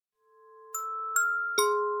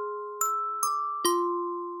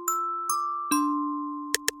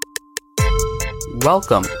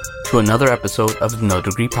Welcome to another episode of the No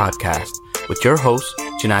Degree Podcast with your host,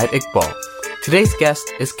 Junaid Iqbal. Today's guest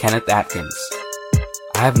is Kenneth Atkins.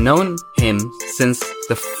 I have known him since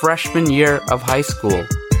the freshman year of high school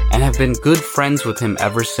and have been good friends with him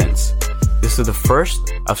ever since. This is the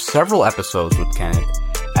first of several episodes with Kenneth,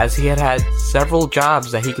 as he had several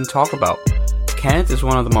jobs that he can talk about. Kenneth is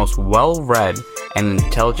one of the most well-read and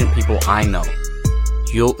intelligent people I know.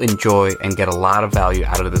 You'll enjoy and get a lot of value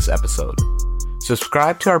out of this episode.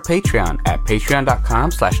 Subscribe to our Patreon at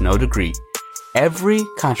patreon.com/nodegree. Every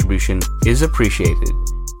contribution is appreciated.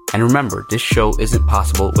 And remember, this show isn't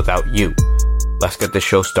possible without you. Let's get the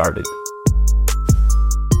show started.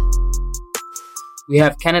 We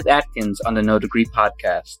have Kenneth Atkins on the No Degree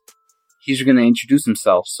Podcast. He's going to introduce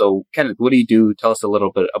himself. So, Kenneth, what do you do? Tell us a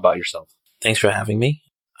little bit about yourself. Thanks for having me.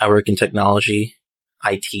 I work in technology,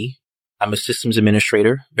 IT. I'm a systems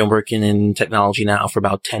administrator. Been working in technology now for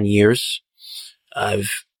about 10 years. I've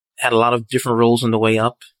had a lot of different roles on the way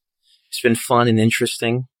up. It's been fun and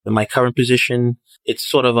interesting. In my current position, it's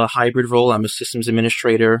sort of a hybrid role. I'm a systems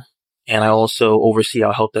administrator, and I also oversee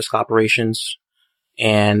our help desk operations.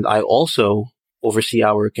 And I also oversee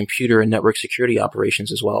our computer and network security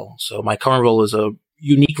operations as well. So my current role is a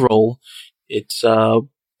unique role. It's a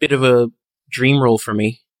bit of a dream role for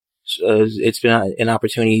me. It's been an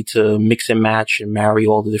opportunity to mix and match and marry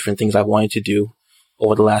all the different things I've wanted to do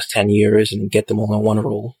over the last 10 years and get them all in one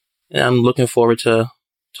role. And I'm looking forward to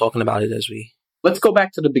talking about it as we... Let's go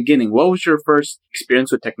back to the beginning. What was your first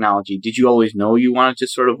experience with technology? Did you always know you wanted to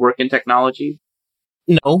sort of work in technology?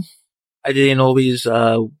 No, I didn't always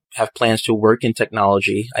have plans to work in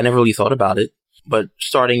technology. I never really thought about it. But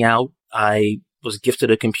starting out, I was gifted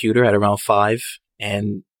a computer at around 5,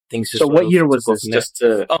 and things just... So what year was this?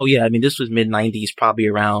 Oh, yeah. I mean, this was mid-90s, probably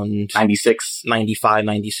around... 96? 95,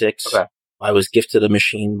 96. Okay. I was gifted a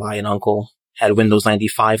machine by an uncle, had Windows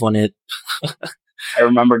 95 on it. I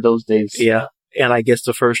remember those days. Yeah. And I guess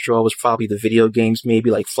the first draw was probably the video games, maybe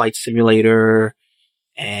like Flight Simulator.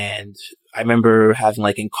 And I remember having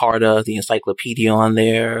like Encarta, the encyclopedia on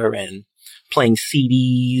there, and playing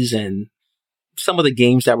CDs and some of the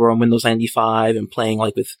games that were on Windows 95 and playing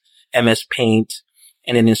like with MS Paint.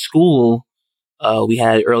 And then in school, we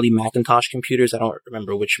had early Macintosh computers. I don't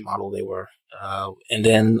remember which model they were. And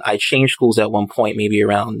then I changed schools at one point, maybe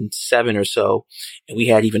around 7 or so. And we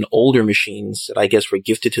had even older machines that I guess were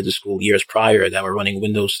gifted to the school years prior that were running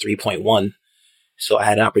Windows 3.1. So I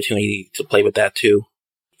had an opportunity to play with that too.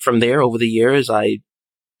 From there, over the years, I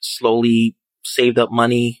slowly saved up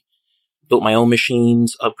money, built my own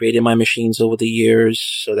machines, upgraded my machines over the years.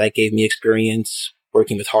 So that gave me experience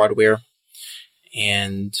working with hardware.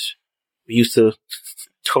 And we used to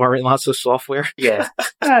torrent lots of software. Yeah,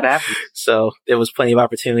 that happens. So there was plenty of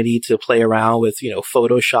opportunity to play around with,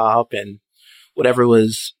 Photoshop and whatever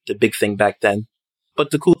was the big thing back then.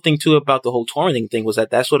 But the cool thing too about the whole torrenting thing was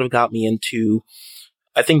that sort of got me into,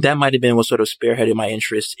 I think that might have been what sort of spearheaded my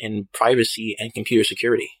interest in privacy and computer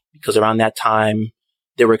security. Because around that time,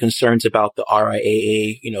 there were concerns about the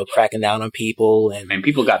RIAA, cracking down on people. And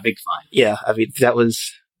people got big fines. Yeah, I mean, that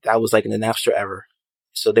was like in the Napster era.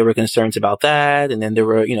 So there were concerns about that. And then there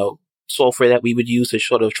were, software that we would use to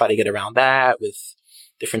sort of try to get around that with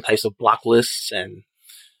different types of block lists. And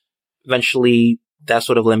eventually that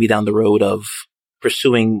sort of led me down the road of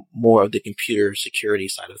pursuing more of the computer security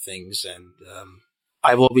side of things. And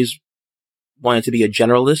I've always wanted to be a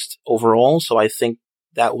generalist overall. So I think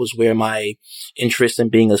that was where my interest in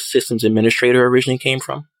being a systems administrator originally came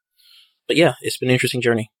from. But yeah, it's been an interesting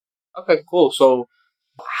journey. Okay, cool. So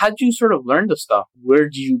how did you sort of learn the stuff? Where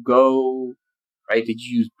did you go? Right? Did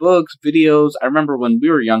you use books, videos? I remember when we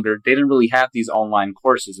were younger, they didn't really have these online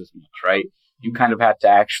courses as much, right? You kind of had to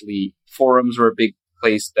actually, forums were a big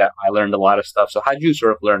place that I learned a lot of stuff. So how did you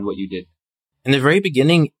sort of learn what you did? In the very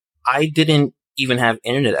beginning, I didn't even have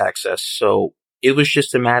internet access. So it was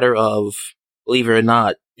just a matter of, believe it or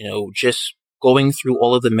not, just going through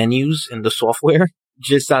all of the menus in the software,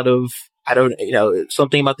 just out of,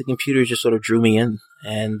 something about the computer just sort of drew me in.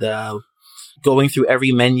 And going through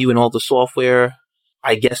every menu and all the software,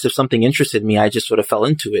 I guess if something interested me, I just sort of fell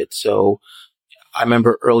into it. So I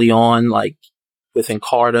remember early on, like with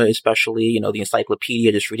Encarta especially, the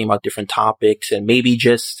encyclopedia, just reading about different topics and maybe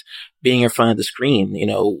just being in front of the screen,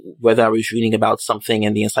 whether I was reading about something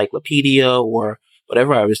in the encyclopedia or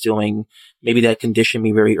whatever I was doing, maybe that conditioned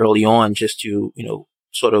me very early on just to,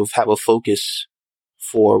 sort of have a focus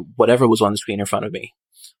for whatever was on the screen in front of me.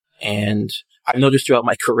 And I've noticed throughout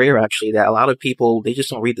my career, actually, that a lot of people, they just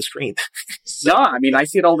don't read the screen. No, I mean, I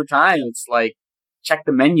see it all the time. It's like, check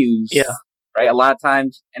the menus. Yeah. right? A lot of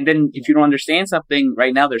times. And then if you don't understand something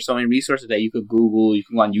right now, there's so many resources that you could Google, you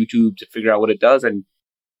can go on YouTube to figure out what it does. And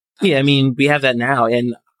yeah, I mean, we have that now.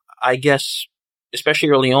 And I guess, especially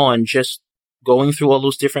early on, just going through all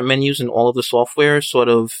those different menus and all of the software sort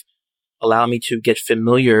of allowed me to get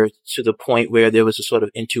familiar to the point where there was a sort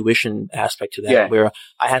of intuition aspect to that, where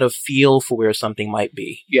I had a feel for where something might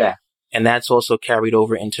be. Yeah. And that's also carried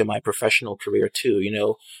over into my professional career too. You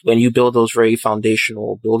know, when you build those very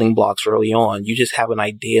foundational building blocks early on, you just have an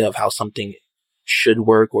idea of how something should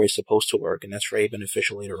work or is supposed to work. And that's very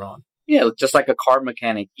beneficial later on. Yeah, just like a car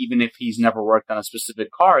mechanic, even if he's never worked on a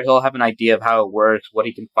specific car, he'll have an idea of how it works, what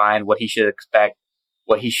he can find, what he should expect,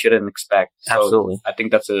 what he shouldn't expect. So Absolutely. I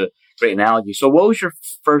think that's a great analogy. So what was your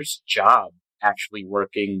first job actually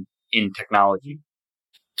working in technology?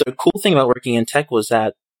 The cool thing about working in tech was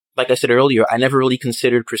that, like I said earlier, I never really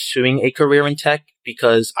considered pursuing a career in tech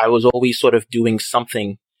because I was always sort of doing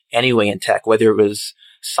something anyway in tech, whether it was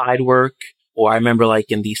side work or I remember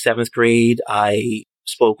like in the 7th grade, I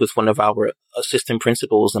spoke with one of our assistant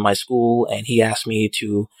principals in my school and he asked me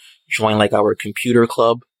to join like our computer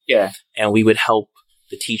club. Yeah. And we would help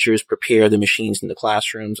the teachers prepare the machines in the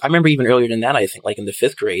classrooms. I remember even earlier than that, I think like in the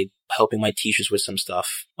 5th grade, helping my teachers with some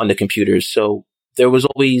stuff on the computers. So there was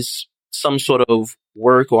always some sort of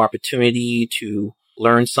work or opportunity to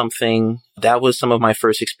learn something. That was some of my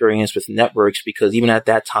first experience with networks because even at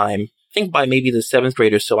that time, I think by maybe the 7th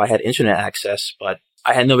grade or so, I had internet access, but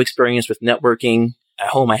I had no experience with networking. At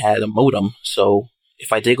home, I had a modem. So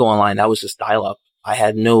if I did go online, that was just dial-up. I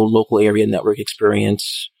had no local area network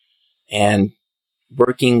experience. And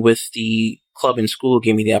working with the club in school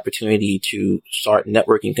gave me the opportunity to start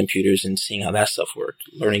networking computers and seeing how that stuff worked,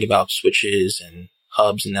 learning about switches and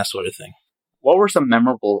hubs and that sort of thing. What was a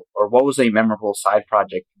memorable side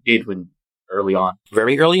project you did when early on?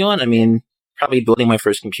 Very early on, I mean, probably building my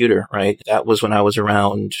first computer, right? That was when I was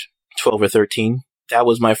around 12 or 13. That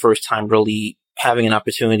was my first time really having an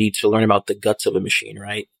opportunity to learn about the guts of a machine,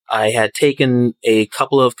 right? I had taken a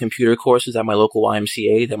couple of computer courses at my local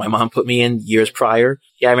YMCA that my mom put me in years prior.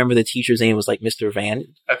 Yeah, I remember the teacher's name was like Mr. Van.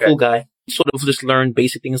 Okay. Cool guy. Sort of just learned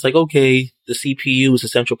basic things like, okay, the CPU is the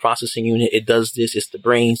central processing unit. It does this. It's the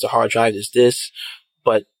brains. The hard drive is this.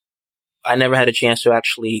 But I never had a chance to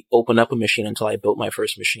actually open up a machine until I built my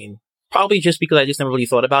first machine. Probably just because I just never really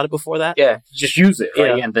thought about it before that. Yeah, just use it,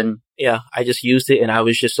 right? Yeah. And then I just used it and I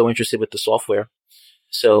was just so interested with the software.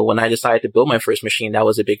 So when I decided to build my first machine, that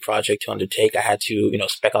was a big project to undertake. I had to,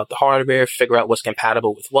 spec out the hardware, figure out what's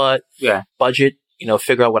compatible with what, budget,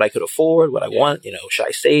 figure out what I could afford, what I want, should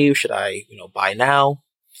I save? Should I, buy now?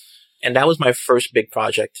 And that was my first big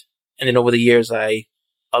project. And then over the years, I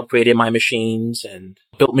upgraded my machines and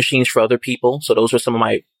built machines for other people. So those were some of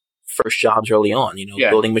my first jobs early on,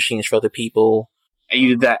 building machines for other people. And you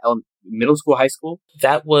did that in middle school, high school?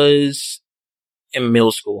 That was in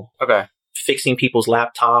middle school. Okay. Fixing people's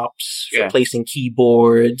laptops, replacing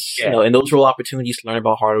keyboards, and those were all opportunities to learn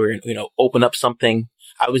about hardware and, open up something.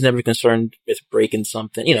 I was never concerned with breaking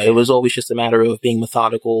something. It was always just a matter of being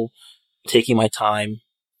methodical, taking my time,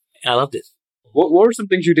 and I loved it. What were some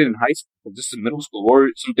things you did in high school, just in middle school? What were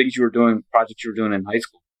some things projects you were doing in high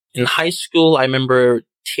school? In high school, I remember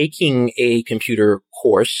taking a computer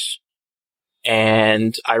course.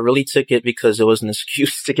 And I really took it because it was an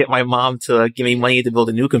excuse to get my mom to give me money to build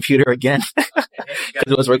a new computer again.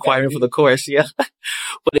 Because it was a requirement for the course, yeah.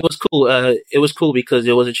 But it was cool. It was cool because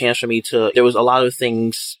it was a chance for me there was a lot of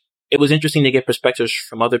things. It was interesting to get perspectives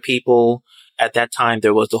from other people. At that time,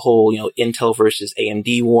 there was the whole, Intel versus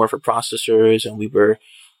AMD war for processors. And we were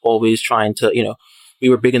always trying to, we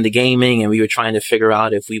were big into gaming and we were trying to figure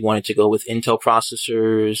out if we wanted to go with Intel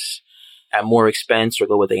processors at more expense or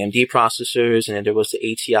go with AMD processors. And then there was the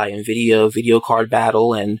ATI NVIDIA video card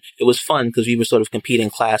battle. And it was fun because we would sort of compete in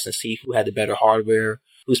class and see who had the better hardware,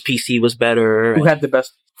 whose PC was better. Who had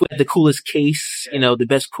the coolest case, the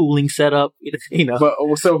best cooling setup,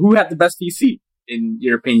 So who had the best PC in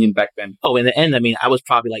your opinion back then? Oh, in the end, I was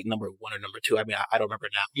probably like number 1 or number 2. I don't remember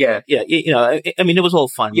now. Yeah. Yeah. It was all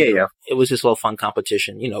fun. Yeah. It was just all fun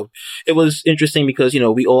competition. It was interesting because,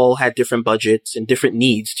 we all had different budgets and different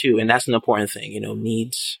needs too. And that's an important thing,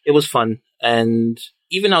 needs. It was fun. And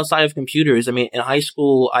even outside of computers, in high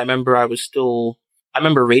school, I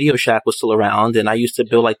remember Radio Shack was still around and I used to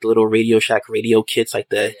build like the little Radio Shack radio kits, like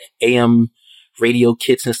the AM radio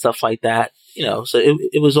kits and stuff like that. So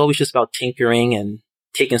it was always just about tinkering and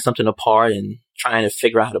taking something apart and trying to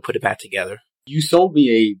figure out how to put it back together. You sold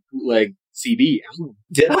me a bootleg CD album.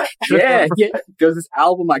 Did I? Yeah. There was this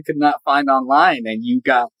album I could not find online, and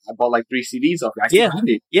I bought like 3 CDs off it. I still have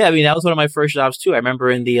it. Yeah, I mean, that was one of my first jobs too. I remember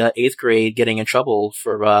in the 8th grade getting in trouble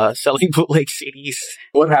for selling bootleg CDs.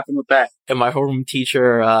 What happened with that? And my homeroom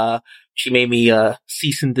teacher, she made me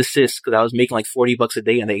cease and desist because I was making like $40 a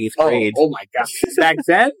day in the 8th grade. Oh my God. Back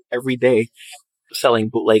then? Every day. Selling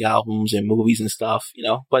bootleg albums and movies and stuff,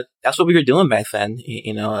 but that's what we were doing back then.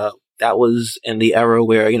 That was in the era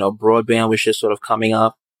where, broadband was just sort of coming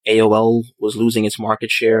up. AOL was losing its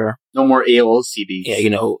market share. No more AOL CDs.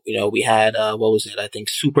 Yeah, we had, what was it? I think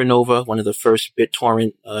Supernova, one of the first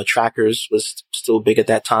BitTorrent trackers, was still big at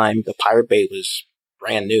that time. The Pirate Bay was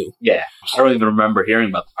brand new. Yeah. I don't even remember hearing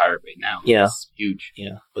about the Pirate Bay now. Yeah. It's huge.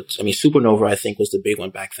 Yeah. But, Supernova, I think, was the big one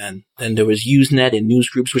back then. Then there was Usenet and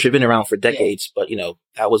newsgroups, which had been around for decades. Yeah. But,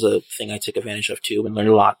 that was a thing I took advantage of, too, and learned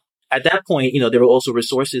a lot. At that point, there were also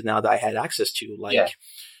resources now that I had access to, like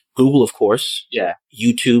Google, of course. Yeah.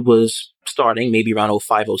 YouTube was starting, maybe around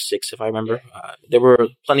 05, 06, if I remember. There were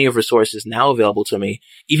plenty of resources now available to me.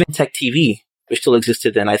 Even Tech TV, which still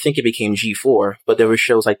existed then. I think it became G4, but there were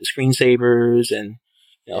shows like The Screensavers and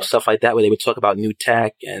stuff like that where they would talk about new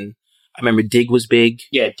tech. And I remember Dig was big.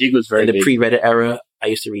 Yeah, Dig was very big. In the pre-Reddit era, I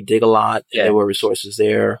used to read Dig a lot. And there were resources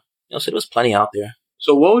there. So there was plenty out there.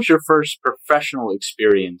 So what was your first professional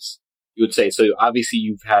experience, you would say? So obviously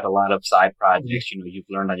you've had a lot of side projects, you've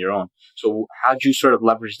learned on your own. So how'd you sort of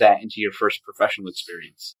leverage that into your first professional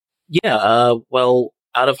experience? Yeah, well,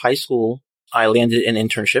 out of high school, I landed an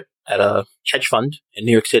internship at a hedge fund in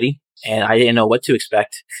New York City. And I didn't know what to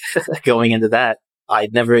expect going into that.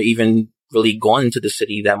 I'd never even really gone into the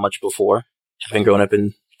city that much before, having grown up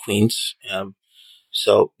in Queens.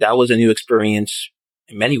 So that was a new experience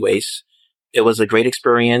in many ways. It was a great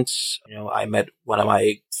experience. I met one of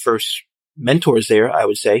my first mentors there, I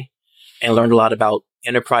would say, and learned a lot about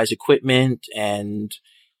enterprise equipment and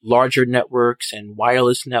larger networks and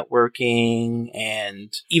wireless networking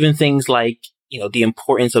and even things like, the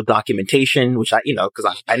importance of documentation, which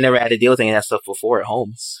because I never had to deal with any of that stuff before at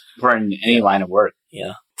home. Or in any line of work.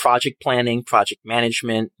 Yeah. Project planning, project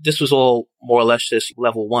management. This was all more or less just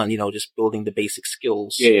level 1, just building the basic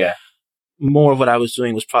skills. Yeah. More of what I was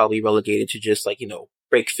doing was probably relegated to just like,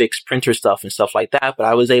 break fix printer stuff and stuff like that. But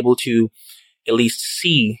I was able to at least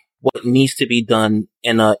see what needs to be done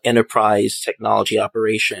in an enterprise technology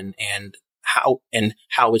operation and how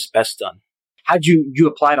it's best done. How'd you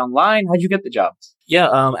applied online? How'd you get the job?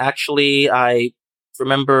 Yeah, actually, I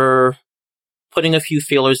remember putting a few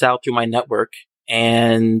feelers out through my network,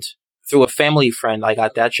 and through a family friend, I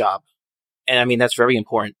got that job. And I mean, that's very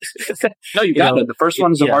important. No, you got it. The first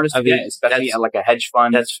one's the hardest to get, especially at like a hedge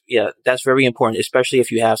fund. That's very important, especially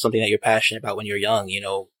if you have something that you're passionate about when you're young.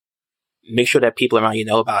 Make sure that people around you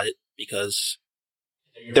know about it, because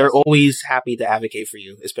they're always happy to advocate for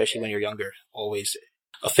you, especially when you're younger. Always.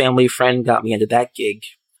 A family friend got me into that gig.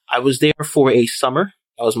 I was there for a summer.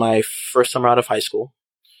 That was my first summer out of high school.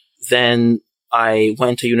 Then I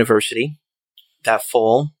went to university that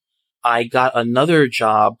fall. I got another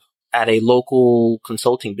job at a local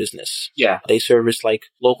consulting business. Yeah. They serviced like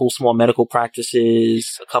local small medical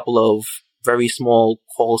practices, a couple of very small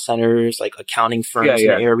call centers, like accounting firms in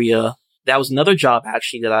the area. That was another job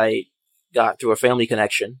actually that I got through a family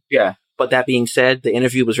connection. Yeah. But that being said, the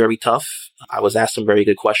interview was very tough. I was asked some very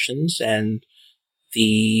good questions, and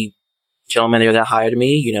the gentleman there that hired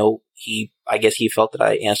me, I guess he felt that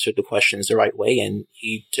I answered the questions the right way, and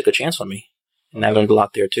he took a chance on me. And I learned a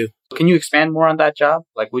lot there too. Can you expand more on that job?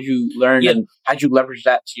 Like, would you learn and how'd you leverage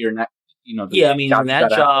that to your next, in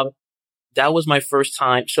that job, that was my first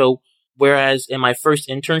time. So whereas in my first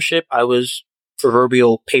internship, I was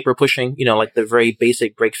proverbial paper pushing, like the very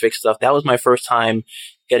basic break fix stuff. That was my first time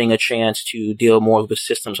getting a chance to deal more with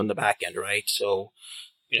systems on the back end, right? So,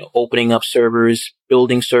 opening up servers,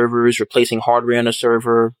 building servers, replacing hardware on a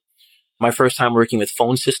server. My first time working with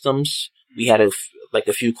phone systems. We had a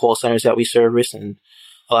few call centers that we serviced, and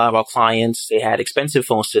a lot of our clients, they had expensive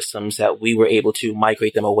phone systems that we were able to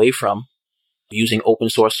migrate them away from using open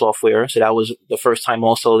source software. So that was the first time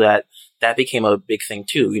also that became a big thing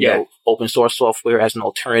too. Open source software as an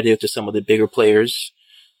alternative to some of the bigger players.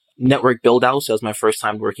 Network build outs. That was my first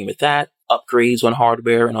time working with that. Upgrades on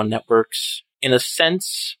hardware and on networks. In a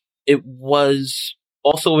sense, it was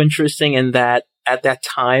also interesting in that at that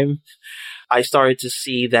time, I started to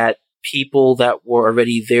see that people that were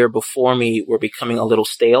already there before me were becoming a little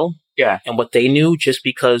stale. Yeah. And what they knew, just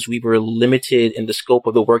because we were limited in the scope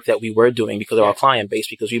of the work that we were doing because of our client base,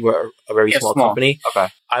 because we were a very small company. Okay.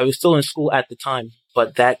 I was still in school at the time,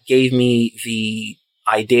 but that gave me the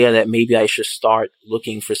idea that maybe I should start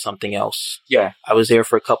looking for something else. Yeah. I was there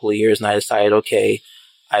for a couple of years and I decided, okay,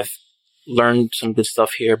 I've learned some good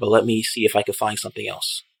stuff here, but let me see if I could find something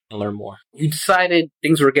else and learn more. You decided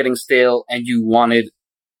things were getting stale and you wanted,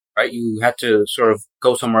 right? You had to sort of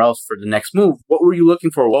go somewhere else for the next move. What were you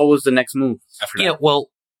looking for? What was the next move after that? Yeah, well,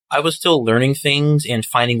 I was still learning things and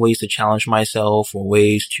finding ways to challenge myself or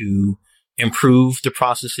ways to improve the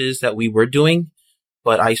processes that we were doing.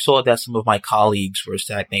 But I saw that some of my colleagues were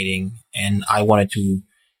stagnating and I wanted to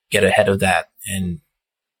get ahead of that and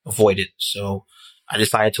avoid it. So I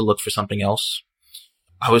decided to look for something else.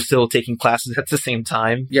 I was still taking classes at the same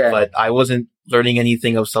time, but I wasn't learning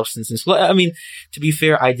anything of substance in school. I mean, to be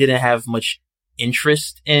fair, I didn't have much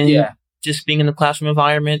interest in just being in the classroom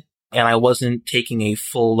environment. And I wasn't taking a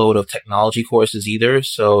full load of technology courses either.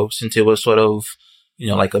 So since it was sort of,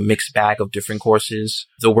 like a mixed bag of different courses,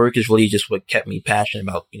 the work is really just what kept me passionate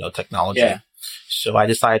about, technology. Yeah. So I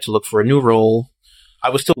decided to look for a new role. I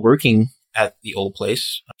was still working at the old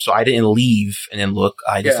place. So I didn't leave and then look.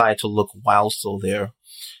 I decided to look while still there.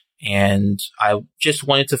 And I just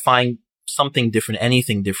wanted to find something different,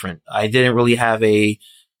 anything different. I didn't really have a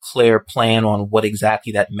clear plan on what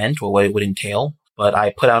exactly that meant or what it would entail. But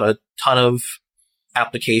I put out a ton of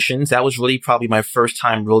applications. That was really probably my first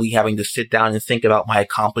time really having to sit down and think about my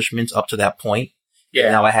accomplishments up to that point. Yeah.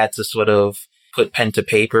 And now I had to sort of put pen to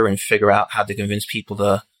paper and figure out how to convince people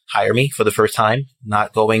to hire me for the first time,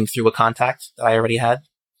 not going through a contact that I already had.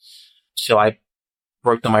 So I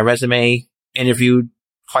worked on my resume, interviewed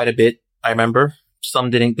quite a bit. I remember some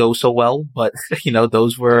didn't go so well, but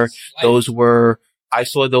those were, I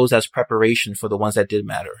saw those as preparation for the ones that did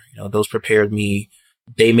matter. Those prepared me.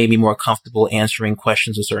 They made me more comfortable answering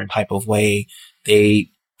questions a certain type of way. They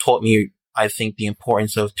taught me, I think, the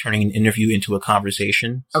importance of turning an interview into a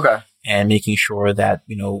conversation. Okay. And making sure that,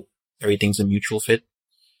 everything's a mutual fit.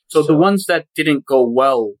 So the ones that didn't go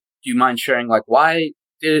well, do you mind sharing why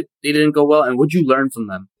they didn't go well and what'd you learn from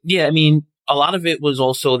them? Yeah, I mean, a lot of it was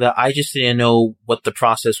also that I just didn't know what the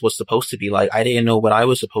process was supposed to be like. I didn't know what I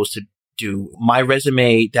was supposed to do. My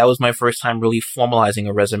resume, that was my first time really formalizing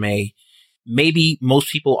a resume. Maybe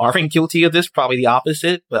most people aren't guilty of this, probably the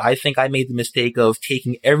opposite, but I think I made the mistake of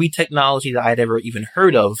taking every technology that I'd ever even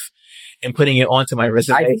heard of and putting it onto my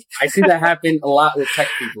resume. I see that happen a lot with tech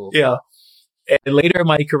people. Yeah. And later in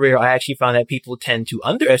my career, I actually found that people tend to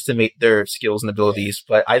underestimate their skills and abilities,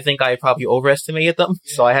 but I think I probably overestimated them.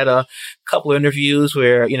 Yeah. So I had a couple of interviews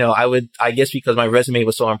where, I guess because my resume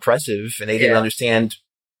was so impressive and they didn't understand,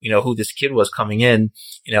 who this kid was coming in,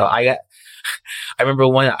 I remember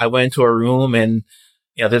when I went into a room and,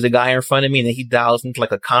 there's a guy in front of me and he dials into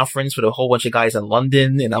a conference with a whole bunch of guys in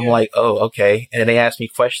London. And I'm like, oh, okay. And then they asked me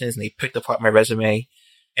questions and they picked apart my resume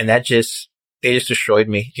and they just destroyed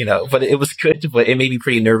me, but it was good, but it made me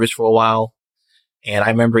pretty nervous for a while. And I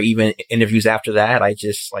remember even interviews after that, I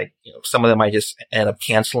just some of them I just ended up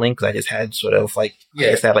canceling because I just had sort of I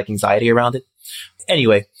just had anxiety around it.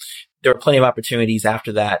 Anyway, there were plenty of opportunities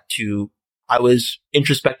after that I was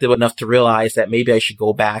introspective enough to realize that maybe I should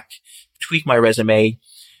go back, tweak my resume,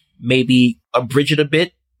 maybe abridge it a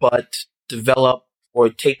bit, but develop or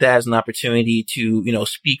take that as an opportunity to,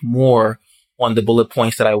 speak more on the bullet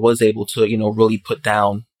points that I was able to, really put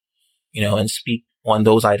down, and speak on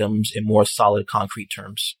those items in more solid, concrete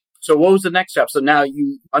terms. So what was the next step? So now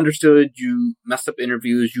you understood, you messed up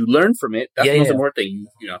interviews, you learned from it. That's the most important thing.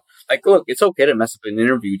 Look, it's okay to mess up an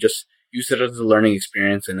interview. Just use it as a learning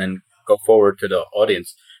experience and then go forward to the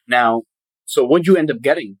audience. Now, so what'd you end up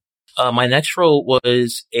getting? My next role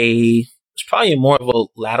was it's probably more of a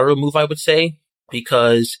lateral move, I would say,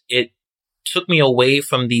 because it took me away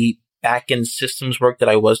from the back-end systems work that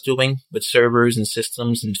I was doing with servers and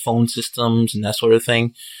systems and phone systems and that sort of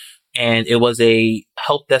thing. And it was a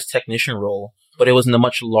help desk technician role, but it was in a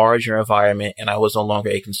much larger environment and I was no longer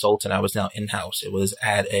a consultant. I was now in-house. It was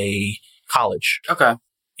at a college. Okay.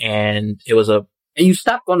 And it was And you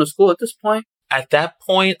stopped going to school at this point? At that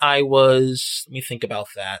point, let me think about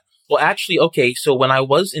that. Well, actually, okay. So when I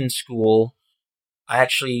was in school, I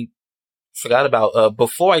actually forgot about,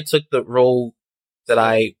 before I took the role that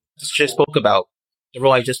I just spoke about,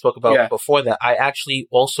 before that, I actually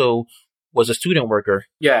also was a student worker.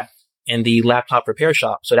 Yeah. In the laptop repair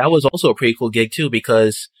shop. So that was also a pretty cool gig too,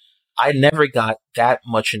 because I never got that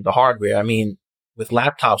much into hardware. I mean, with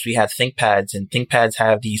laptops, we had ThinkPads, and ThinkPads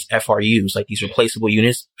have these FRUs, these replaceable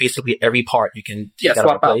units. Basically, every part you can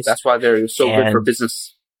swap out. That's why they're so good for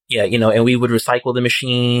business. Yeah, and we would recycle the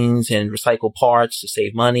machines and recycle parts to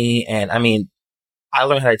save money. And I mean, I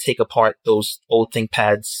learned how to take apart those old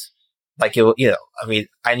ThinkPads Like, I mean,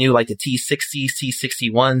 I knew like the T60s,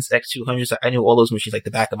 T61s, X200s. I knew all those machines like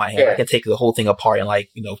the back of my hand. Yeah. I can take the whole thing apart in like,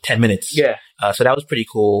 10 minutes. Yeah. So that was pretty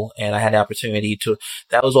cool. And I had the opportunity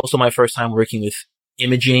that was also my first time working with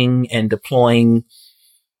imaging and deploying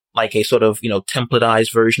like a sort of,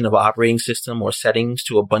 templatized version of an operating system or settings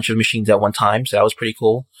to a bunch of machines at one time. So that was pretty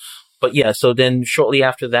cool. But yeah, so then shortly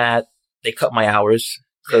after that, they cut my hours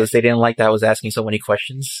because they didn't like that I was asking so many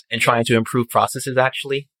questions and trying to improve processes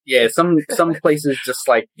actually. Yeah, some places just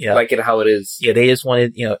like it how it is. Yeah, they just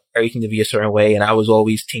wanted, everything to be a certain way. And I was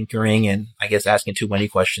always tinkering and I guess asking too many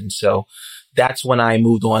questions. So that's when I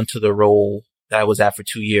moved on to the role that I was at for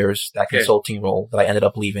 2 years, that consulting role that I ended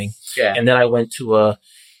up leaving. Yeah. And then I went to a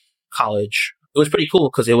college. It was pretty cool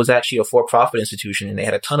because it was actually a for-profit institution and they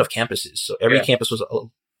had a ton of campuses. So every campus was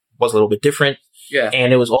a little bit different. Yeah.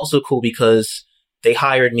 And it was also cool because they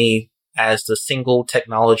hired me as the single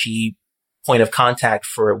technology point of contact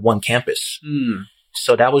for one campus. Mm.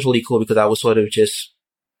 So that was really cool because I was sort of just,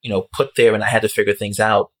 put there and I had to figure things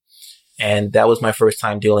out. And that was my first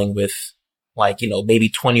time dealing with like, maybe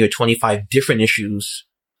 20 or 25 different issues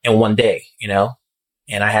in one day,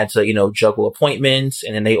 and I had to, juggle appointments.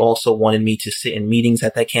 And then they also wanted me to sit in meetings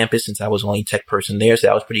at that campus since I was the only tech person there. So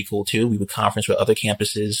that was pretty cool too. We would conference with other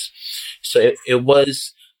campuses. So it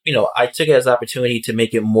was, I took it as an opportunity to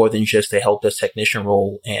make it more than just a help desk technician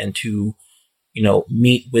role and to,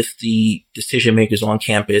 meet with the decision makers on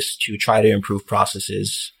campus to try to improve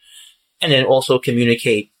processes and then also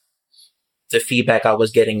communicate the feedback I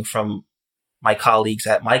was getting from my colleagues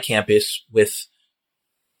at my campus with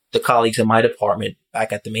the colleagues in my department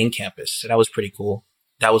back at the main campus. So that was pretty cool.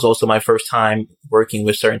 That was also my first time working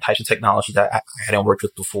with certain types of technology that I hadn't worked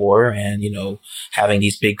with before. And, having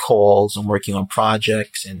these big calls and working on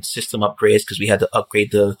projects and system upgrades because we had to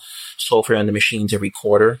upgrade the software on the machines every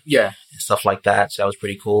quarter. Yeah. And stuff like that. So that was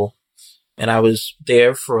pretty cool. And I was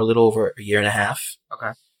there for a little over a year and a half.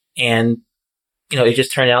 Okay. And, it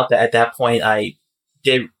just turned out that at that point I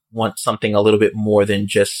did want something a little bit more than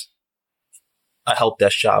just a help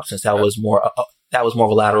desk job since that was more of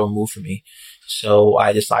a lateral move for me. So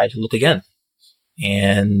I decided to look again.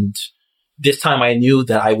 And this time I knew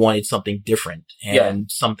that I wanted something different and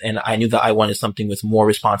I knew that I wanted something with more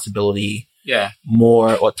responsibility,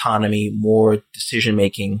 more autonomy, more decision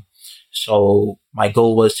making. So my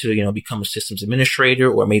goal was to, become a systems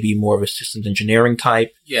administrator or maybe more of a systems engineering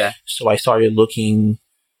type. Yeah. So I started looking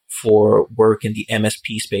for work in the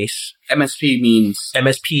MSP space.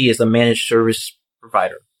 MSP is a managed service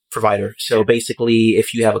provider. So basically,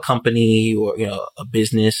 if you have a company or, a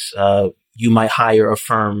business, you might hire a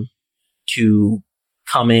firm to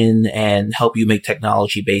come in and help you make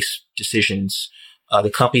technology-based decisions. The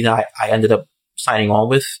company that I ended up signing on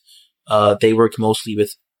with, they worked mostly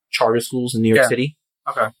with charter schools in New York City.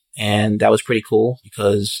 Okay. And that was pretty cool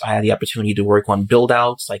because I had the opportunity to work on build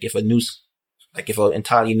outs, like if an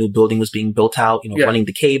entirely new building was being built out, running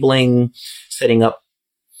the cabling, setting up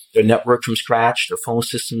their network from scratch, their phone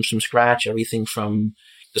systems from scratch, everything from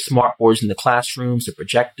the smart boards in the classrooms, the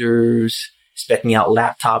projectors, speccing out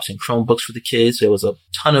laptops and Chromebooks for the kids. So it was a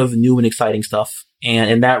ton of new and exciting stuff.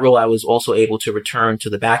 And in that role, I was also able to return to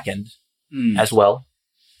the back end as well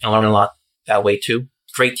and learn a lot that way too.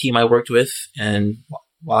 Great team I worked with. And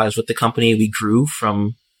while I was with the company, we grew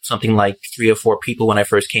from something like 3 or 4 people when I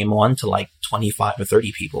first came on to like 25 or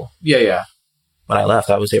 30 people. Yeah. When I left,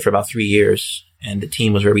 I was there for about 3 years and the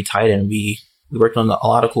team was very tight and we worked on a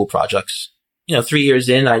lot of cool projects. 3 years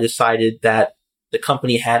in, I decided that the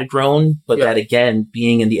company had grown, but that again,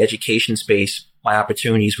 being in the education space, my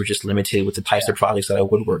opportunities were just limited with the types of projects that I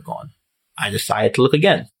would work on. I decided to look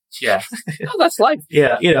again. Yeah. Oh, that's life.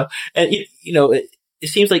 Yeah. And it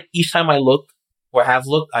seems like each time I look or have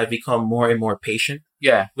looked, I've become more and more patient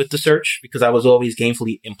with the search because I was always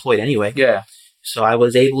gainfully employed anyway. Yeah. So I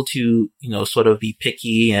was able to, sort of be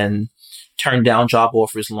picky and turn down job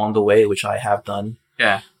offers along the way, which I have done.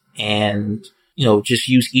 Yeah. And, just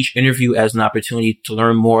use each interview as an opportunity to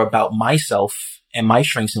learn more about myself and my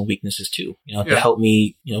strengths and weaknesses too, to help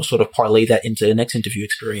me, sort of parlay that into the next interview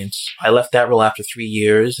experience. I left that role after 3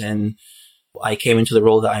 years and I came into the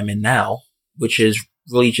role that I'm in now, which is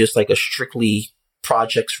really just like a strictly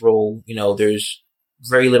projects role. There's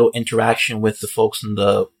very little interaction with the folks in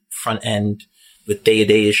the front end with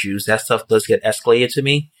day-to-day issues. That stuff does get escalated to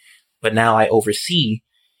me, but now I oversee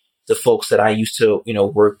the folks that I used to,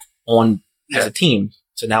 work on as a team.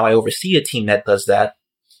 So now I oversee a team that does that.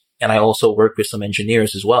 And I also work with some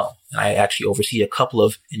engineers as well. And I actually oversee a couple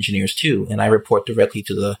of engineers too. And I report directly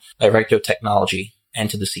to the director of technology and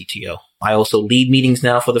to the CTO. I also lead meetings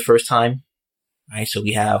now for the first time. Right. So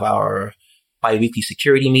we have our bi-weekly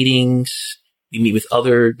security meetings. We meet with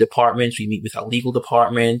other departments. We meet with our legal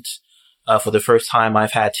department. For the first time,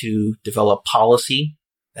 I've had to develop policy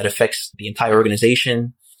that affects the entire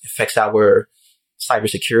organization, affects our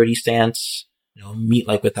cybersecurity stance, meet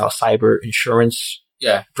like with our cyber insurance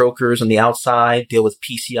brokers on the outside, deal with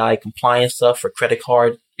PCI compliance stuff for credit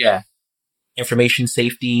card, information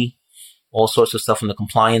safety, all sorts of stuff on the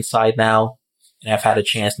compliance side now. And I've had a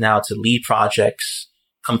chance now to lead projects,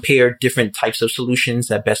 compare different types of solutions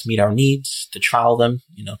that best meet our needs, to trial them,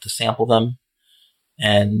 to sample them.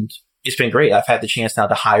 And it's been great. I've had the chance now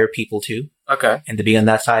to hire people too. Okay. And to be on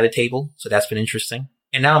that side of the table. So that's been interesting.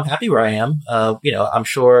 And now I'm happy where I am. I'm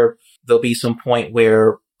sure there'll be some point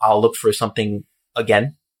where I'll look for something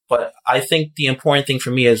again. But I think the important thing for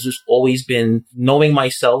me has just always been knowing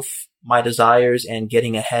myself, my desires, and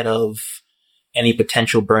getting ahead of any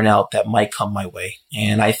potential burnout that might come my way.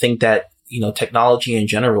 And I think that, technology in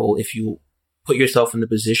general, if you put yourself in the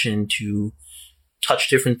position to touch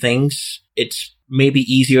different things, it's maybe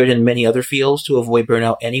easier than many other fields to avoid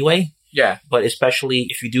burnout anyway. Yeah. But especially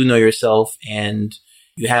if you do know yourself and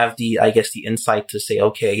you have the insight to say,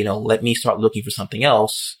 okay, let me start looking for something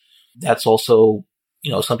else. That's also,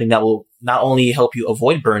 something that will not only help you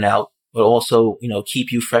avoid burnout, but also,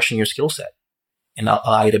 keep you fresh in your skill set and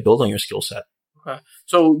allow you to build on your skill set. Okay.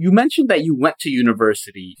 So you mentioned that you went to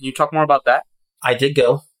university. Can you talk more about that? I did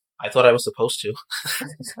go. I thought I was supposed to.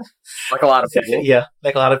 Like a lot of people. Yeah,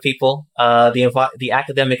 like a lot of people. The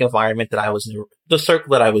academic environment that I was in, the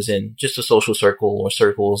circle that I was in, just a social circle or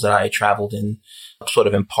circles that I traveled in, sort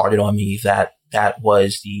of imparted on me that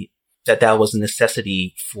was a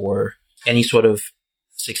necessity for any sort of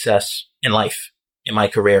success in life, in my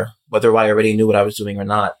career, whether I already knew what I was doing or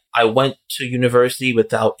not. I went to university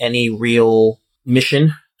without any real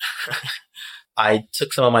mission. I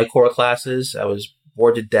took some of my core classes. I was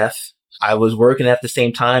bored to death. I was working at the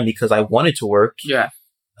same time because I wanted to work. Yeah.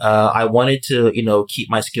 I wanted to, keep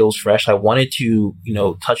my skills fresh. I wanted to,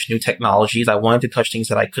 touch new technologies. I wanted to touch things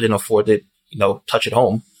that I couldn't afford to, touch at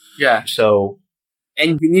home. Yeah. So.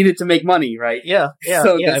 And you needed to make money, right? Yeah.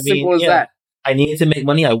 So as simple as that. I needed to make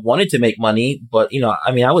money. I wanted to make money, but,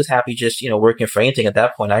 I was happy just, working for anything at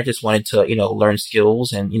that point. I just wanted to, learn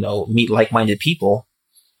skills and, meet like-minded people.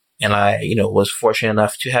 And I, was fortunate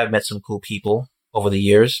enough to have met some cool people over the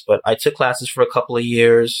years, but I took classes for a couple of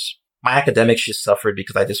years. My academics just suffered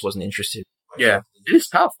because I just wasn't interested. Yeah. It is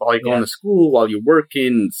tough while you're going to school, while you're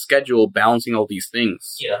working, schedule, balancing all these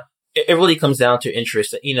things. Yeah. It really comes down to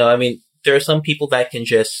interest. There are some people that can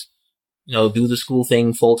just, do the school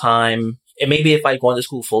thing full time. And maybe if I'd gone to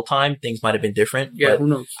school full time, things might have been different. Yeah, but who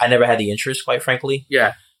knows? I never had the interest, quite frankly.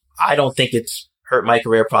 Yeah. I don't think it's hurt my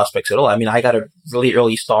career prospects at all. I got a really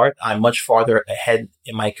early start. I'm much farther ahead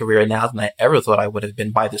in my career now than I ever thought I would have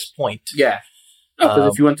been by this point. Yeah. No,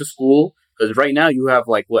 because if you went to school, because right now you have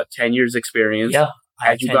 10 years experience. Yeah.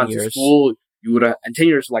 Had you gone to school, you would have, and 10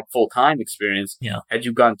 years full-time experience. Yeah. Had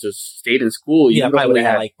you gone to stayed in school, you would have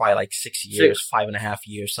had probably 6 years, 5.5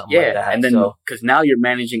 years, something like that. And then, because now you're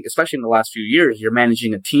managing, especially in the last few years, you're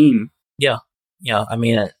managing a team. Yeah. Yeah.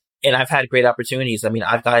 And I've had great opportunities.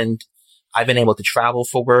 I've been able to travel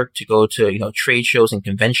for work, to go to, trade shows and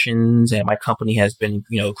conventions, and my company has been,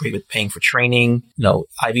 great with paying for training.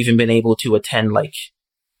 I've even been able to attend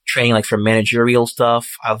training for managerial stuff.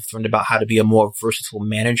 I've learned about how to be a more versatile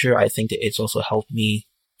manager. I think that it's also helped me,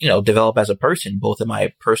 develop as a person, both in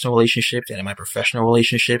my personal relationships and in my professional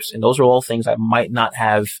relationships. And those are all things I might not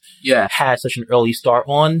have had such an early start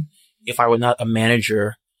on if I were not a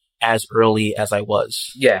manager as early as I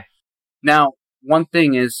was. Yeah. Now, one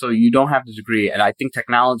thing is, so you don't have the degree, and I think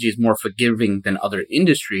technology is more forgiving than other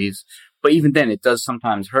industries, but even then it does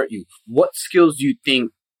sometimes hurt you. What skills do you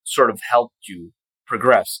think sort of helped you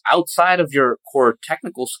progress? Outside of your core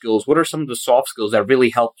technical skills, what are some of the soft skills that really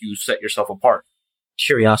helped you set yourself apart?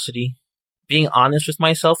 Curiosity. Being honest with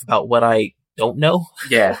myself about what I don't know.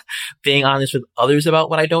 Yeah. Being honest with others about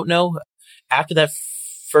what I don't know. After that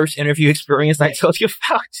first interview experience I told you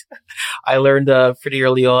about, I learned pretty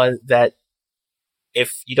early on that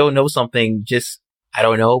if you don't know something, just, I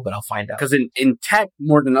don't know, but I'll find out. Because in tech,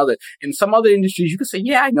 more than in some other industries, you can say,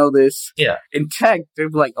 yeah, I know this. Yeah. In tech, they're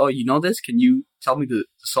like, oh, you know this? Can you tell me the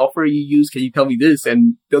software you use? Can you tell me this?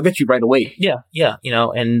 And they'll get you right away. Yeah. Yeah.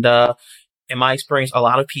 And in my experience, a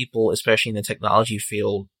lot of people, especially in the technology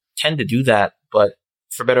field, tend to do that, but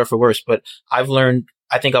for better or for worse. But I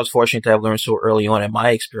think I was fortunate to have learned so early on in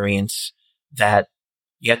my experience that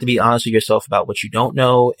you have to be honest with yourself about what you don't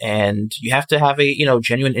know, and you have to have a,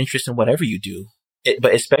 genuine interest in whatever you do.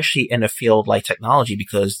 But especially in a field like technology,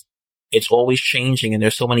 because it's always changing and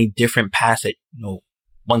there's so many different paths that,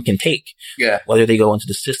 one can take. Yeah. Whether they go into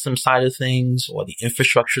the system side of things or the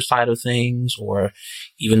infrastructure side of things or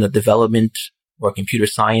even the development or computer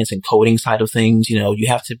science and coding side of things, you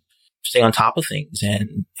have to stay on top of things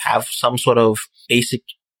and have some sort of basic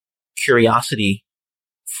curiosity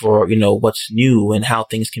for, what's new and how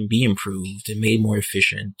things can be improved and made more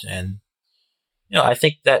efficient. And, I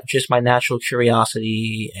think that just my natural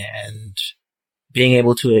curiosity and being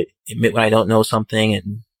able to admit when I don't know something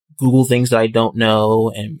and Google things that I don't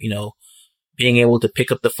know and, being able to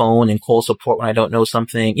pick up the phone and call support when I don't know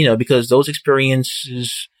something, because those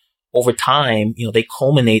experiences over time, they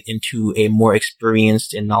culminate into a more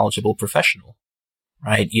experienced and knowledgeable professional,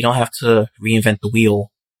 right? You don't have to reinvent the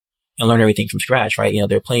wheel and learn everything from scratch, right?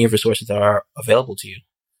 There are plenty of resources that are available to you.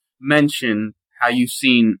 Mention how you've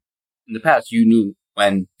seen in the past, you knew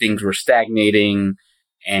when things were stagnating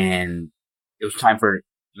and it was time for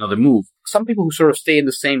another move. Some people who sort of stay in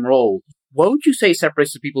the same role, what would you say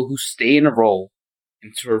separates the people who stay in a role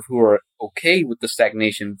and sort of who are okay with the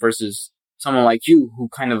stagnation versus someone like you who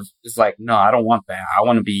kind of is like, no, I don't want that. I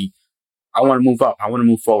want to move up. I want to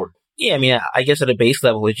move forward. Yeah. I mean, I guess at a base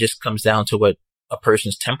level, it just comes down to what a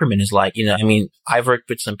person's temperament is like. I've worked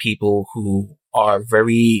with some people who are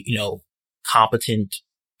very, competent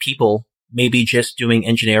people, maybe just doing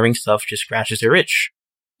engineering stuff just scratches their itch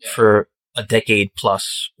for a decade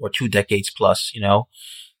plus or 2 decades plus,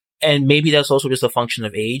 and maybe that's also just a function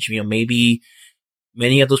of age. Maybe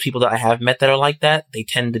many of those people that I have met that are like that, they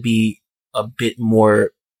tend to be a bit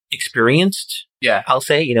more experienced. Yeah. I'll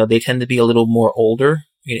say, they tend to be a little more older,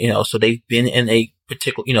 so they've been in a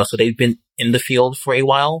particular, so they've been in the field for a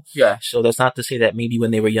while. Yeah. So that's not to say that maybe when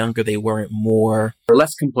they were younger, they weren't more or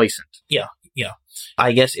less complacent. Yeah. Yeah.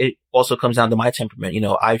 I guess it also comes down to my temperament.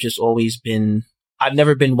 I've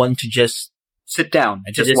never been one to just sit down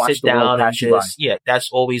and just watch the world pass you by. Yeah, that's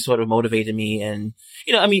always sort of motivated me. And,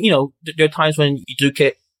 there are times when you do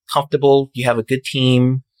get comfortable, you have a good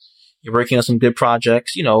team, you're working on some good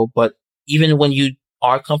projects, but even when you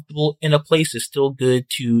are comfortable in a place, it's still good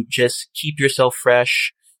to just keep yourself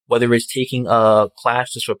fresh, whether it's taking a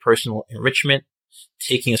class just for personal enrichment,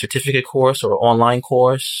 taking a certificate course or online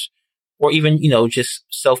course, or even, just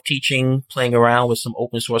self-teaching, playing around with some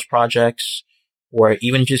open source projects, or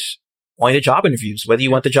even just going to job interviews, whether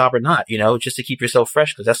you want the job or not, just to keep yourself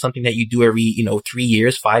fresh, because that's something that you do every, 3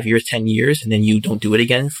 years, 5 years, 10 years, and then you don't do it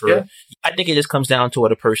again I think it just comes down to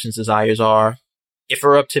what a person's desires are. If it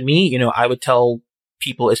were up to me, I would tell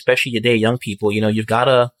people, especially today, young people, you've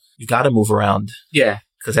gotta move around. Yeah.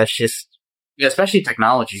 Because that's just, especially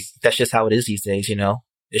technology. That's just how it is these days,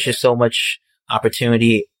 There's just so much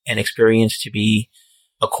opportunity and experience to be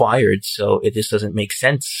acquired. So it just doesn't make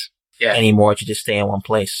sense anymore to just stay in one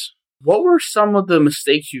place. What were some of the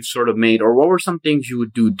mistakes you sort of made, or what were some things you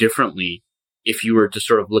would do differently if you were to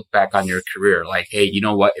sort of look back on your career? Like, hey, you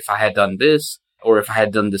know what? If I had done this, or if I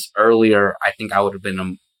had done this earlier, I think I would have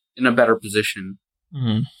been in a better position.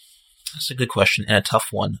 Mm-hmm. That's a good question and a tough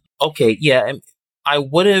one. Okay, yeah, I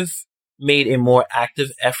would have made a more active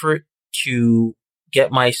effort to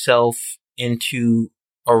get myself into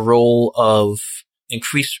a role of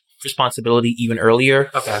increased responsibility even earlier.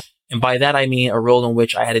 Okay. And by that, I mean a role in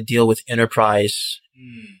which I had to deal with enterprise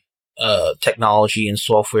technology and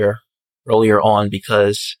software earlier on,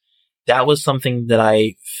 because that was something that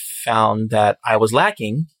I found that I was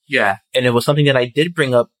lacking. Yeah. And it was something that I did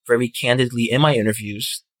bring up very candidly in my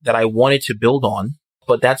interviews that I wanted to build on.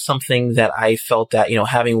 But that's something that I felt that,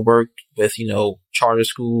 having worked with, charter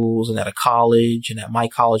schools and at a college and at my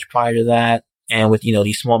college prior to that, and with,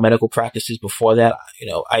 these small medical practices before that,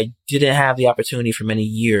 I didn't have the opportunity for many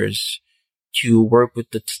years to work with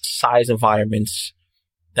the size environments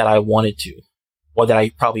that I wanted to, or that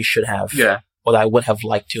I probably should have, or that I would have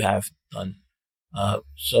liked to have done.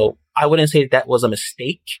 So I wouldn't say that was a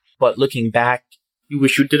mistake, but looking back, you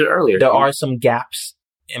wish you did it earlier. There are some gaps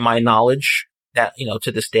in my knowledge that,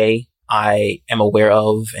 to this day I am aware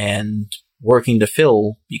of and working to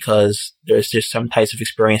fill, because there's just some types of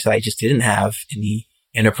experience that I just didn't have in the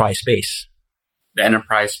enterprise space. The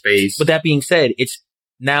enterprise space. But that being said, it's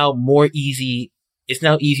now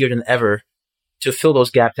easier than ever to fill those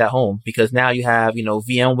gaps at home, because now you have,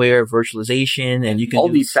 VMware virtualization, and you can all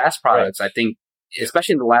these SaaS products. Right. I think,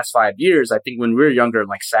 especially in the last 5 years, I think when we were younger,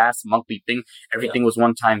 like SaaS, monthly thing, everything was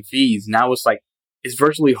one-time fees. Now it's like, it's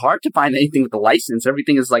virtually hard to find anything with a license.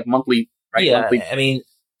 Everything is like monthly, right? Yeah. Monthly. I mean,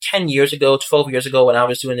 10 years ago, 12 years ago, when I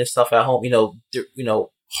was doing this stuff at home,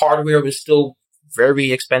 hardware was still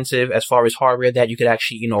very expensive as far as hardware that you could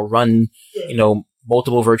actually, run,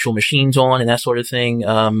 multiple virtual machines on and that sort of thing.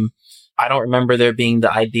 I don't remember there being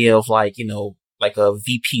the idea of like like a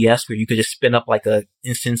VPS where you could just spin up like a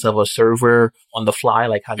instance of a server on the fly,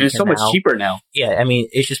 like how you can now. It's so much cheaper now. Yeah, I mean,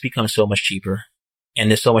 it's just become so much cheaper. And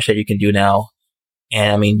there's so much that you can do now.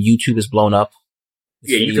 And I mean, YouTube is blown up.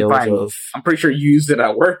 Yeah, you can find, I'm pretty sure you used it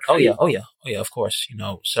at work. Oh yeah, of course,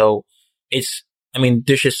 so there's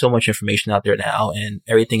just so much information out there now, and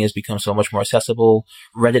everything has become so much more accessible.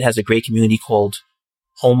 Reddit has a great community called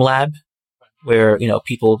Home Lab, where,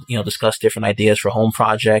 people, discuss different ideas for home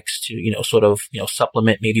projects to, sort of,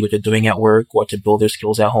 supplement maybe what they're doing at work or to build their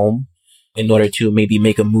skills at home in order to maybe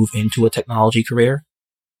make a move into a technology career.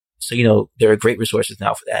 So, there are great resources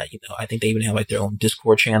now for that. I think they even have like their own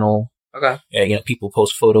Discord channel. Okay. People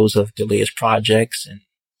post photos of their latest projects and,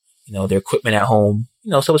 their equipment at home,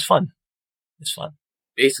 so it's fun. It's fun.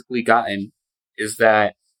 Basically gotten is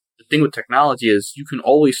that the thing with technology is you can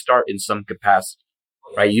always start in some capacity,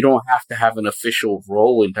 right? You don't have to have an official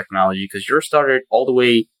role in technology because you're started all the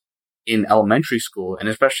way in elementary school. And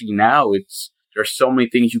especially now there's so many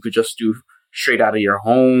things you could just do straight out of your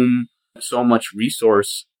home, so much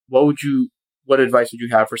resource. What advice would you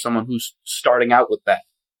have for someone who's starting out with that?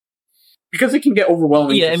 Because it can get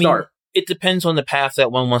overwhelming to start. It depends on the path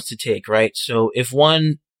that one wants to take, right? So if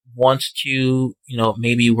one wants to,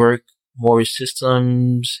 maybe work more with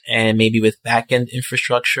systems and maybe with back-end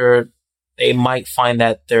infrastructure, they might find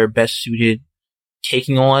that they're best suited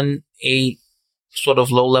taking on a sort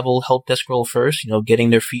of low-level help desk role first, getting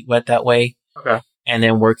their feet wet that way. Okay. And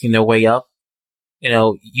then working their way up.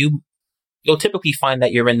 You'll typically find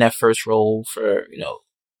that you're in that first role for,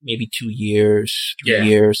 maybe 2 years, 3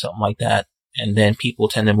 years, something like that. And then people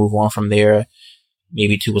tend to move on from there,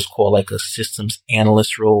 maybe to what's called like a systems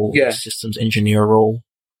analyst role, a systems engineer role,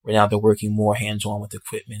 where now they're working more hands-on with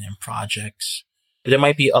equipment and projects. But there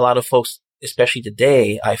might be a lot of folks, especially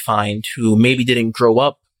today, I find, who maybe didn't grow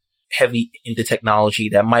up heavy into technology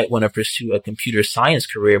that might want to pursue a computer science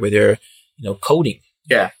career where they're, coding.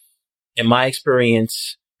 Yeah. In my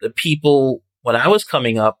experience, the people when I was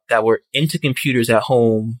coming up that were into computers at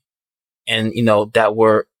home and, that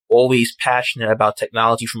were always passionate about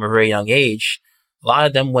technology from a very young age, a lot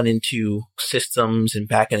of them went into systems and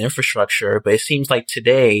back-end infrastructure. But it seems like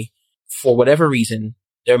today, for whatever reason,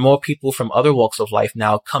 there are more people from other walks of life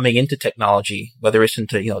now coming into technology, whether it's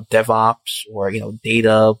into, DevOps or,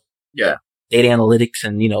 data analytics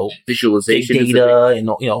and, visualization big data and,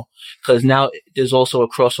 cause now there's also a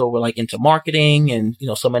crossover like into marketing and,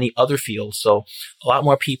 so many other fields. So a lot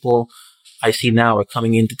more people I see now are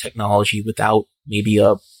coming into technology without maybe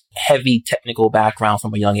a heavy technical background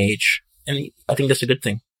from a young age. And I think that's a good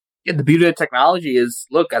thing. Yeah. The beauty of technology is,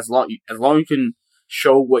 look, as long as you can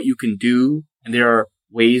show what you can do and there are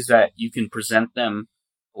ways that you can present them,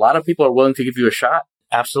 a lot of people are willing to give you a shot.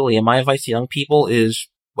 Absolutely. And my advice to young people is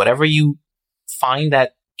whatever you find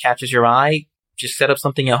that catches your eye, just set up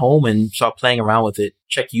something at home and start playing around with it.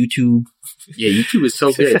 Check YouTube. Yeah, YouTube is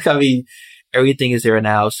so good. I mean, everything is there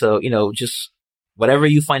now. So, just whatever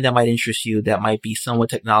you find that might interest you, that might be somewhat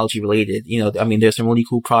technology related. There's some really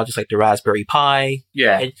cool projects like the Raspberry Pi.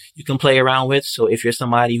 Yeah. You can play around with. So if you're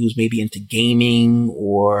somebody who's maybe into gaming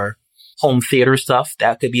or home theater stuff,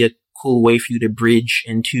 that could be a cool way for you to bridge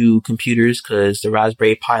into computers because the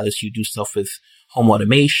Raspberry Pi lets you do stuff with home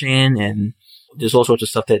automation, and there's all sorts of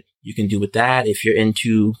stuff that you can do with that. If you're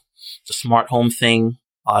into the smart home thing,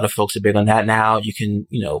 a lot of folks are big on that now. You can,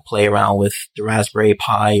 play around with the Raspberry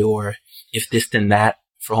Pi or if this then that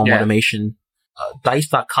for home automation.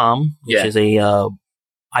 Dice.com, which is a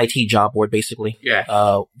IT job board basically.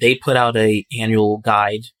 Yeah. They put out a annual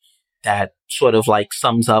guide that sort of like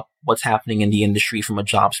sums up what's happening in the industry from a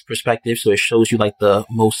jobs perspective. So it shows you like the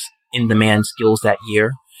most in-demand skills that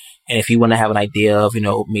year. And if you want to have an idea of,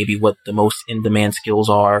 maybe what the most in-demand skills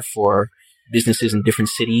are for businesses in different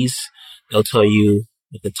cities, they'll tell you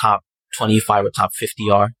what the top 25 or top 50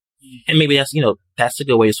 are. And maybe that's a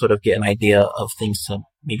good way to sort of get an idea of things to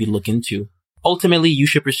maybe look into. Ultimately, you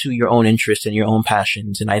should pursue your own interests and your own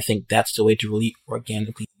passions. And I think that's the way to really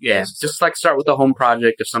organically. Yeah. Just like start with a home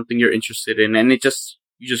project of something you're interested in and you just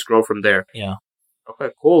grow from there. Yeah.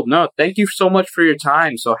 Okay, cool. No, thank you so much for your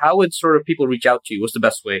time. So how would sort of people reach out to you? What's the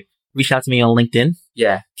best way? Reach out to me on LinkedIn.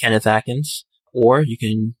 Yeah. Kenneth Atkins. Or you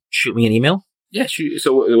can shoot me an email. Yeah.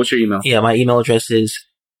 So what's your email? Yeah. My email address is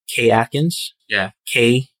katkins. Yeah.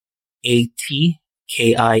 KATKINS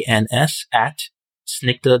at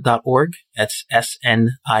snikta.org. That's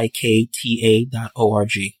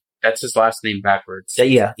SNIKTA.org. That's his last name backwards.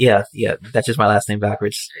 Yeah. That's just my last name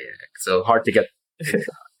backwards. Yeah. So hard to get.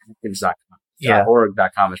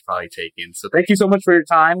 .org.com is probably taken. So thank you so much for your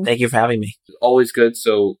time. Thank you for having me. Always good.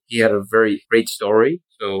 So he had a very great story.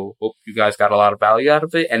 So hope you guys got a lot of value out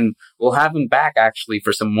of it. And we'll have him back actually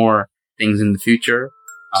for some more things in the future.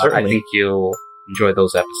 I think you'll enjoy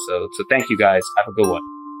those episodes. So thank you guys. Have a good one.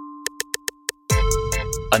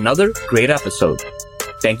 Another great episode.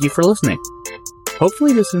 Thank you for listening.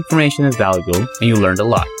 Hopefully this information is valuable and you learned a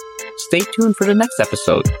lot. Stay tuned for the next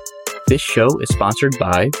episode. This show is sponsored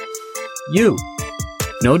by you.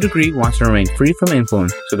 No Degree wants to remain free from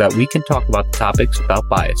influence so that we can talk about the topics without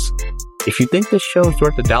bias. If you think this show is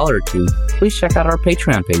worth $1 or $2, please check out our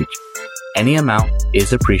Patreon page. Any amount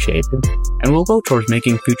is appreciated, and will go towards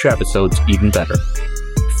making future episodes even better.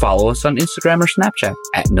 Follow us on Instagram or Snapchat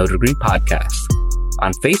at No Degree Podcast.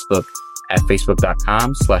 On Facebook at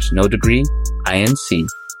facebook.com/NoDegreeINC.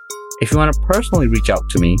 If you want to personally reach out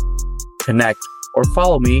to me, connect, or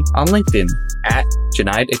follow me on LinkedIn at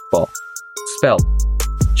Junaid Iqbal, spelled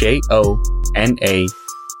Jonaed.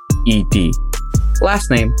 Last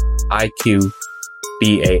name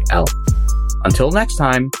Iqbal. Until next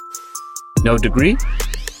time, no degree,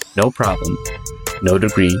 no problem.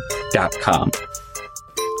 NoDegree.com.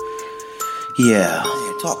 Yeah.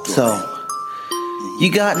 Talk to So, you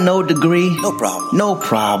got no degree? No problem. No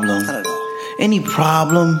problem. Not at all. Any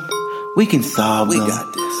problem, we can solve We them.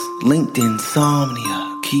 got this. Linked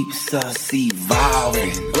insomnia keeps us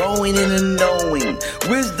evolving, growing in the knowing.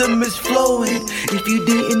 Wisdom is flowing. If you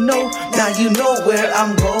didn't know, now you know where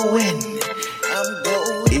I'm going.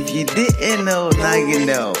 If you didn't know, now you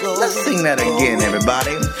know. Let's sing that again,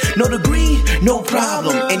 everybody. No degree, no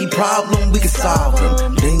problem. Any problem, we can solve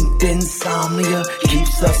them. Linked insomnia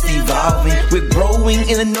keeps us evolving. We're growing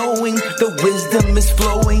in the knowing. The wisdom is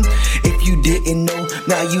flowing. If you didn't know,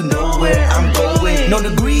 now you know where I'm going. No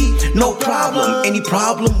degree, no problem. Any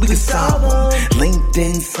problem, we can solve them. Linked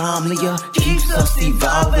insomnia keeps us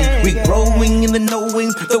evolving. We're growing in the knowing.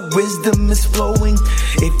 The wisdom is flowing.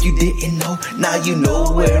 If you didn't know, now you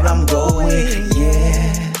know where I'm going.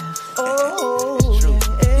 Yeah.